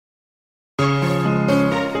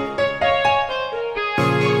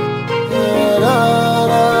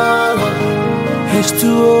managed to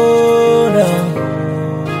hold on.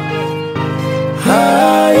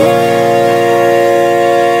 Ah, yeah.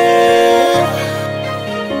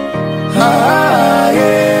 Ah, yeah.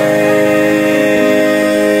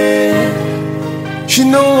 She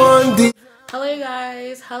no one did. Hello you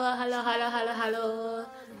guys, hello.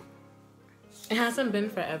 It hasn't been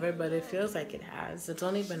forever, but it feels like it has. It's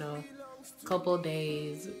only been a couple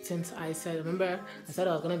days since I said, remember I said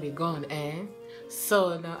I was gonna be gone,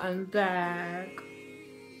 so now I'm back.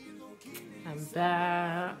 I'm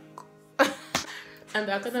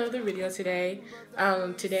back with another video today.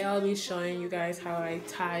 Today I'll be showing you guys how I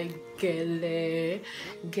tie Gele.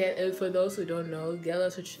 Gele, for those who don't know, Gele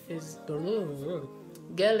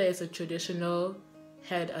is a traditional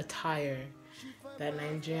head attire that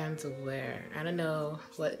Nigerians wear. I don't know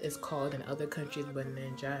what it's called in other countries, but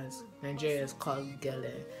Nigeria is called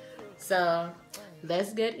Gele. So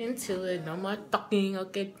let's get into it. No more talking,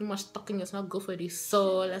 okay? Too much talking is not good for the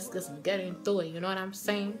soul. Let's just get into it. You know what I'm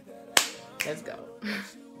saying? Let's go.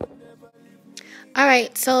 All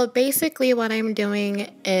right. So basically, what I'm doing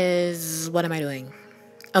is, what am I doing?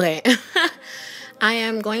 Okay. I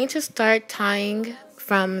am going to start tying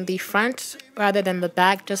from the front rather than the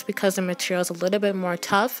back, just because the material is a little bit more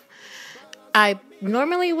tough. I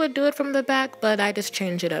normally would do it from the back, but I just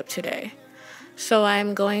changed it up today. So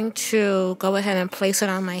I'm going to go ahead and place it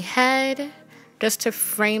on my head, just to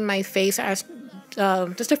frame my face to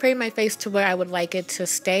where I would like it to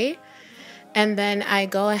stay. And then I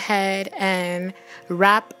go ahead and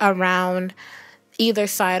wrap around either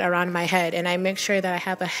side around my head, and I make sure that I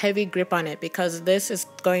have a heavy grip on it, because this is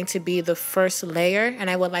going to be the first layer, and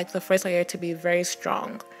I would like the first layer to be very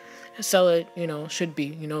strong. So it, should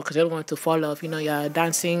be, because you don't want to fall off. You're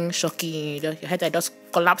dancing, shocking, your head just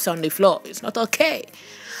collapse on the floor. It's not okay.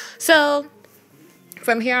 So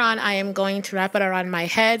from here on, I am going to wrap it around my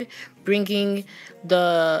head, bringing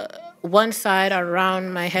the one side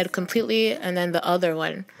around my head completely, and then the other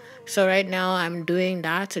one. So right now I'm doing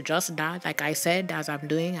that, just that, like I said, as I'm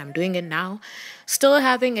doing it now. Still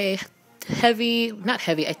having a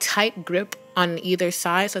tight grip on either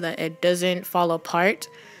side so that it doesn't fall apart,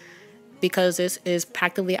 because this is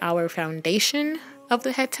practically our foundation of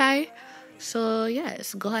the head tie. So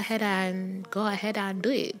yes, go ahead and do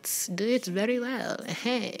it. Do it very well.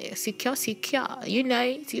 Hey, secure. You know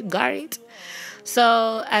it, you got it.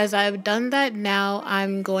 So as I've done that, now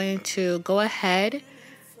I'm going to go ahead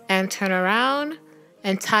and turn around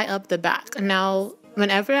and tie up the back. Now,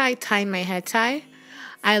 whenever I tie my head tie,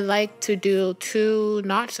 I like to do 2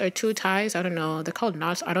 knots or 2 ties. I don't know. They're called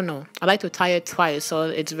knots. I don't know. I like to tie it twice, so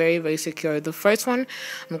it's very, very secure. The first one,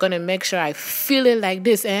 I'm going to make sure I feel it like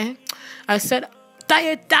this, I said, tie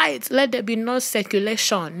it tight. Let there be no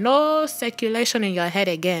circulation. No circulation in your head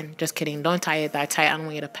again. Just kidding. Don't tie it that tight. I don't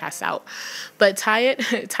want you to pass out. But tie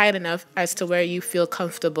it tight enough as to where you feel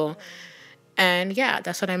comfortable. And yeah,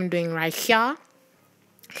 that's what I'm doing right here.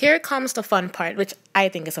 Here comes the fun part, which I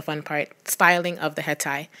think is a fun part, styling of the head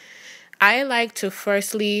tie. I like to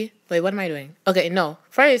firstly, wait, what am I doing? Okay, no,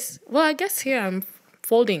 first, well, I guess here I'm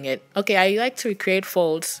folding it. Okay, I like to create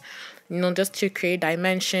folds, just to create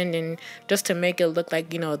dimension and just to make it look like,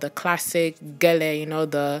 the classic Gele,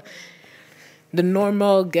 the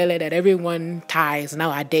normal Gele that everyone ties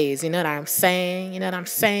nowadays. You know what I'm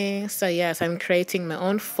saying? So yes, I'm creating my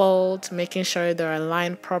own folds, making sure they're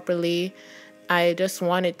aligned properly. I just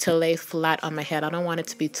want it to lay flat on my head. I don't want it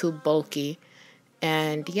to be too bulky.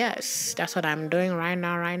 And yes, that's what I'm doing right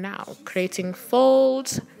now. Creating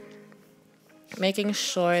folds, making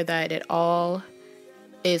sure that it all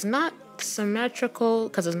is not symmetrical,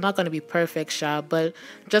 because it's not going to be perfect, Sha, but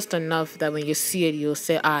just enough that when you see it, you'll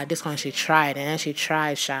say, this one she tried, and then she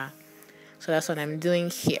tried, Sha. So that's what I'm doing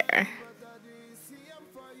here.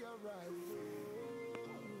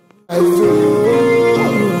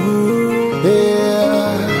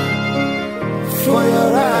 For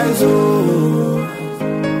your eyes,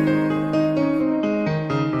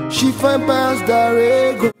 she find past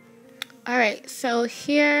the. Alright, so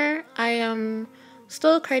here I am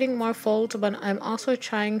still creating more folds, but I'm also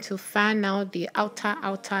trying to fan out the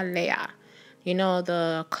outer layer.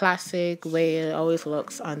 The classic way it always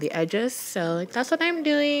looks on the edges. So that's what I'm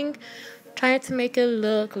doing. Trying to make it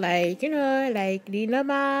look like, like the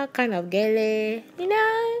normal kind of Gele,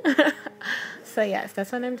 So yes,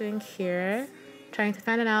 that's what I'm doing here. Trying to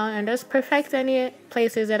fan it out and just perfect any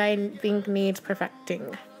places that I think needs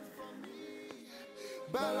perfecting.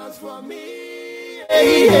 Balance for me,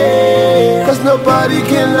 cause nobody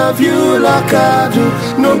can love you like I do.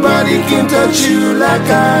 Nobody can touch you like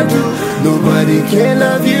I do. Nobody can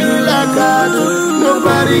love you like I do.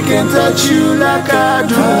 Nobody can touch you like I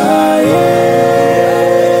do. Ah, yeah.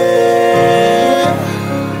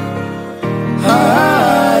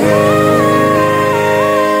 Ah, yeah.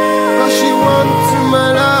 Cause she wants my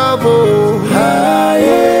love, oh. Ah,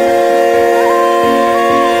 yeah.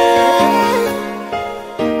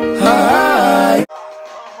 Ah, yeah.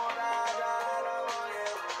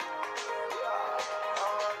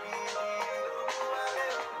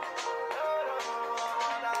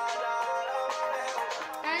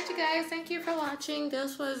 Alright, you guys, thank you for watching.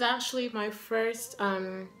 This was actually my first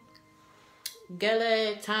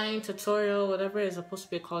Gele tying tutorial, whatever it's supposed to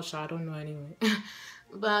be called, so I don't know anyway.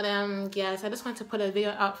 But yes, I just want to put a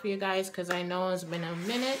video out for you guys because I know it's been a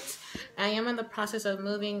minute. I am in the process of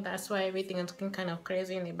moving, that's why everything is looking kind of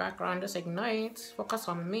crazy in the background. Just ignore it, focus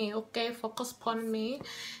on me, okay? Focus upon me.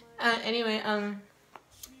 Anyway,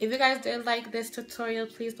 if you guys did like this tutorial,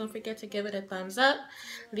 please don't forget to give it a thumbs up,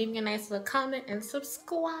 leave me a nice little comment, and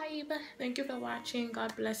subscribe. Thank you for watching.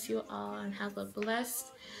 God bless you all and have a blessed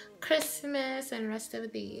Christmas and rest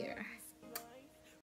of the year.